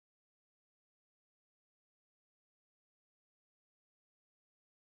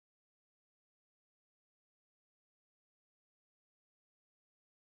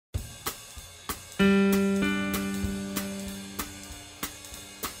I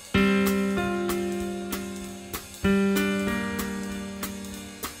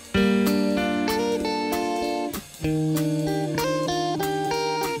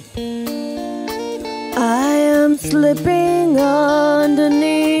am slipping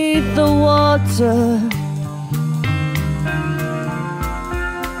underneath the water.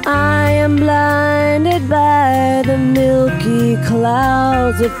 I am blinded by the milky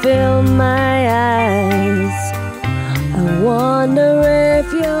clouds that fill my eyes. I wonder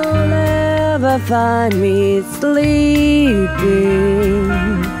if you'll ever find me sleeping.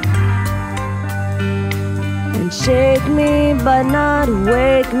 Shake me but not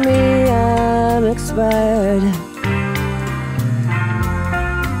wake me, I'm expired.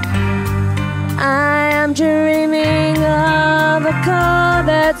 I am dreaming of a car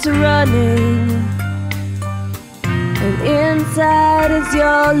that's running, and inside is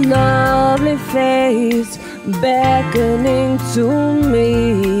your lovely face beckoning to me.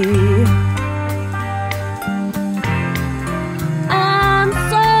 I'm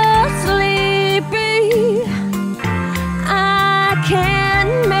so sleepy,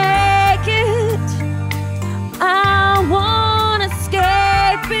 can't make it. I won't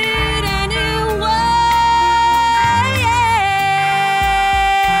escape it anyway.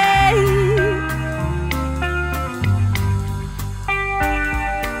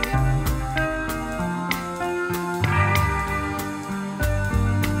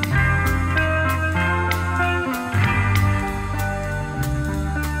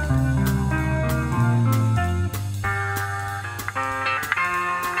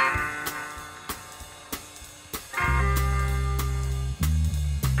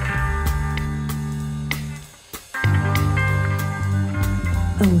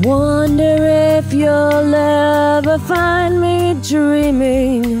 I wonder if you'll ever find me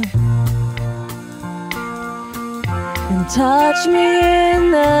dreaming, and touch me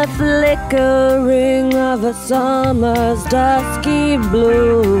in the flickering of a summer's dusky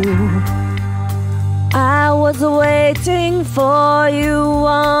blue. I was waiting for you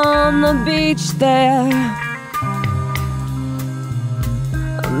on the beach there,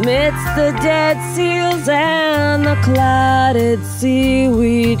 amidst the dead seals and the clouded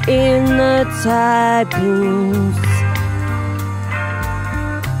seaweed in the tide pools.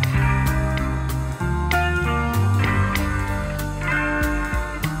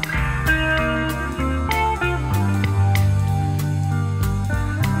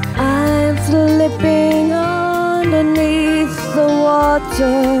 I'm slipping underneath the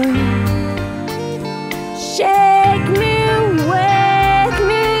water. Shake me away,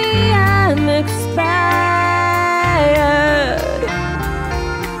 I'm expired.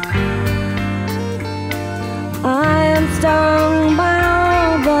 I am stung by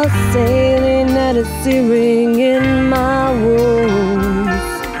all the sailing that is searing in my wounds.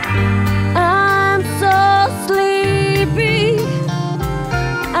 I'm so sleepy,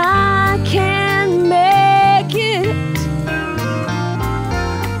 I can't make it.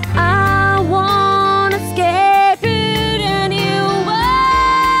 I won't escape it anyway.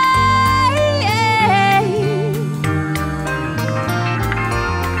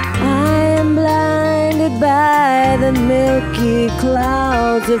 By the milky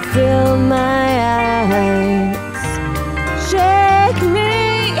clouds that fill my eyes.